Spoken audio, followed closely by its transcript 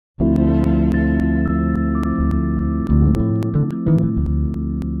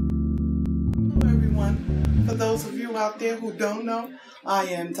you out there who don't know, I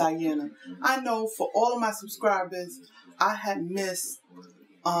am Diana. I know for all of my subscribers, I had missed,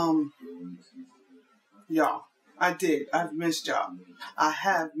 y'all. I did. I've missed y'all. I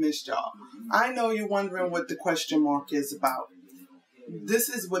have missed y'all. I know you're wondering what the question mark is about. This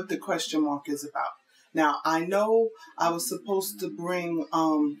is what the question mark is about. Now, I know I was supposed to bring,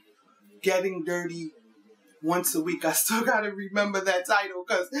 Getting Dirty once a week. I still got to remember that title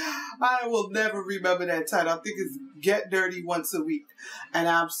because I will never remember that title. I think it's Get Dirty Once a Week. And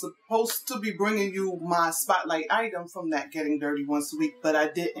I'm supposed to be bringing you my spotlight item from that Getting Dirty Once a Week, but I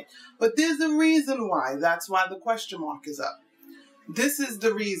didn't. But there's a reason why. That's why the question mark is up. This is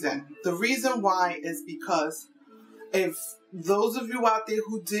the reason. The reason why is because if those of you out there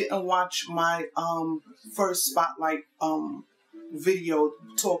who didn't watch my first spotlight video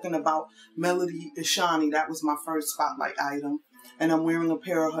talking about Melody Ishani, that was my first spotlight item, and I'm wearing a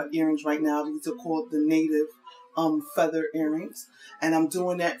pair of her earrings right now. These are called the native feather earrings, and I'm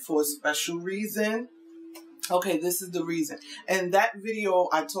doing that for a special reason. Okay, this is the reason. In that video,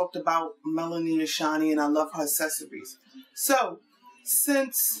 I talked about Melody Ishani, and I love her accessories. So,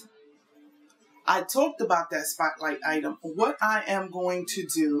 since I talked about that spotlight item, what I am going to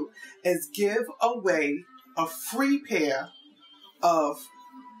do is give away a free pair of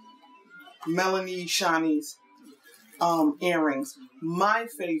Melody Ishani's earrings. My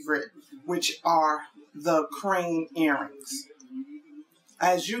favorite, which are the crane earrings.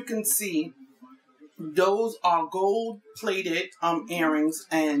 As you can see, those are gold-plated earrings,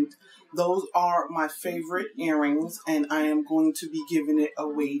 and those are my favorite earrings, and I am going to be giving it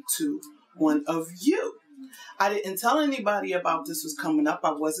away to one of you. I didn't tell anybody about this was coming up.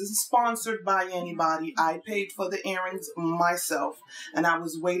 I wasn't sponsored by anybody. I paid for the earrings myself, and I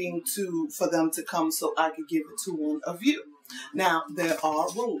was waiting for them to come so I could give it to one of you. Now, there are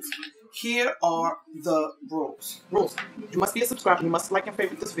rules. Here are the rules. You must be a subscriber. You must like and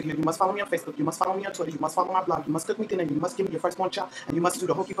favorite this video. You must follow me on Facebook. You must follow me on Twitter. You must follow my blog. You must cook me dinner. You must give me your firstborn child. And you must do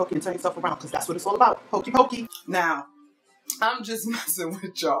the hokey pokey and turn yourself around, because that's what it's all about. Hokey pokey. Now, I'm just messing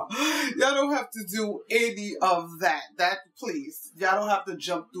with y'all. Y'all don't have to do any of that. Please. Y'all don't have to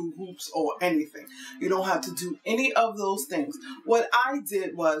jump through hoops or anything. You don't have to do any of those things. What I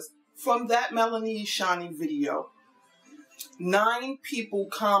did was, from that Melody Ishani video, 9 people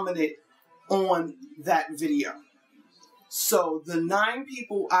commented on that video. So the 9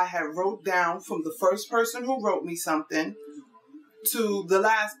 people I had wrote down, from the first person who wrote me something to the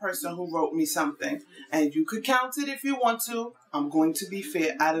last person who wrote me something, and you could count it if you want to. I'm going to be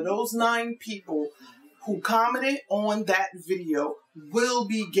fair. Out of those 9 people who commented on that video, will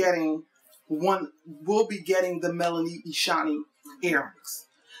be getting the Melody Ishani earrings.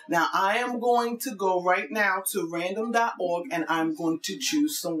 Now, I am going to go right now to random.org, and I'm going to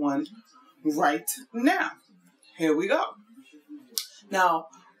choose someone right now. Here we go. Now,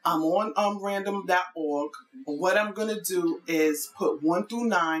 I'm on random.org. What I'm going to do is put 1 through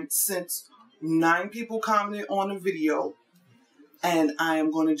 9, since 9 people commented on the video, and I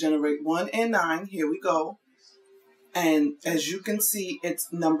am going to generate 1 and 9. Here we go. And as you can see,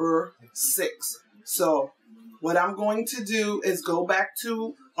 it's number 6. So what I'm going to do is go back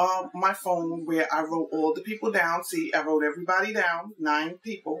to my phone where I wrote all the people down. See, I wrote everybody down, 9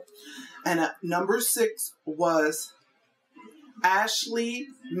 people. And number 6 was Ashley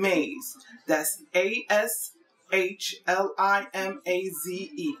Maze. That's ASHLIMAZE.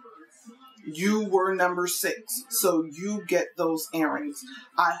 You were number 6, so you get those earrings.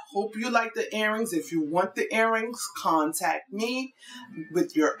 I hope you like the earrings. If you want the earrings, contact me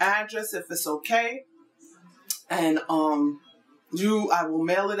with your address if it's okay. And I will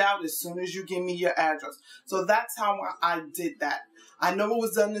mail it out as soon as you give me your address. So that's how I did that. I know it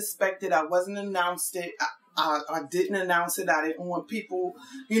was unexpected. I wasn't announced it. I didn't announce it. I didn't want people,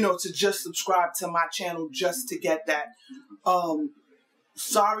 to just subscribe to my channel just to get that.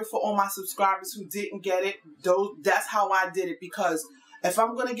 Sorry for all my subscribers who didn't get it. That's how I did it, because if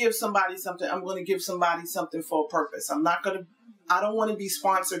I'm going to give somebody something, I'm going to give somebody something for a purpose. I don't want to be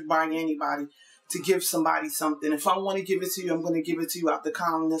sponsored by anybody to give somebody something. If I want to give it to you, I'm going to give it to you out the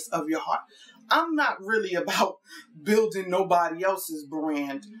kindness of your heart. I'm not really about building nobody else's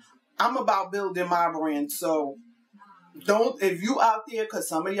brand. I'm about building my brand. So if you out there, because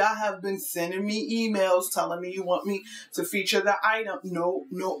some of y'all have been sending me emails telling me you want me to feature the item. No.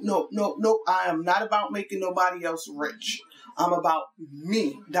 I am not about making nobody else rich. I'm about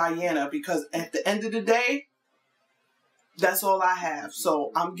me, Diana, because at the end of the day, that's all I have.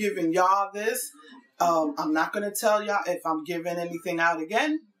 So I'm giving y'all this. I'm not going to tell y'all if I'm giving anything out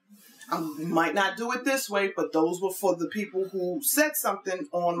again. I might not do it this way, but those were for the people who said something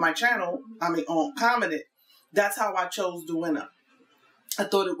on my channel. Commented. That's how I chose the winner. I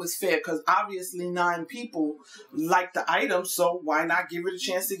thought it was fair because obviously 9 people liked the item, so why not give it a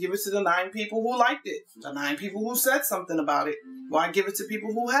chance to give it to the 9 people who liked it? The 9 people who said something about it. Why give it to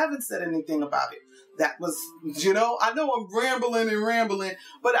people who haven't said anything about it? That was, I know I'm rambling,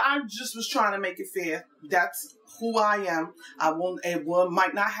 but I just was trying to make it fair. That's who I am. It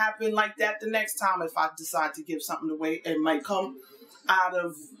might not happen like that the next time if I decide to give something away. It might come out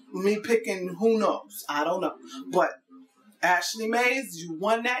of me picking, who knows? I don't know. But Ashley Mays, you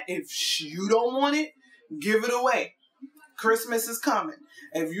won that. If you don't want it, give it away. Christmas is coming.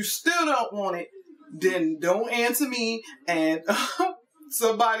 If you still don't want it, then don't answer me and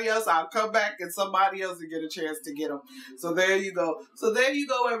somebody else. I'll come back and somebody else will get a chance to get them. So there you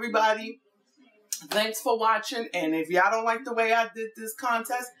go. Everybody. Thanks for watching. And if y'all don't like the way I did this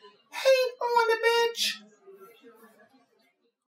contest, hate on the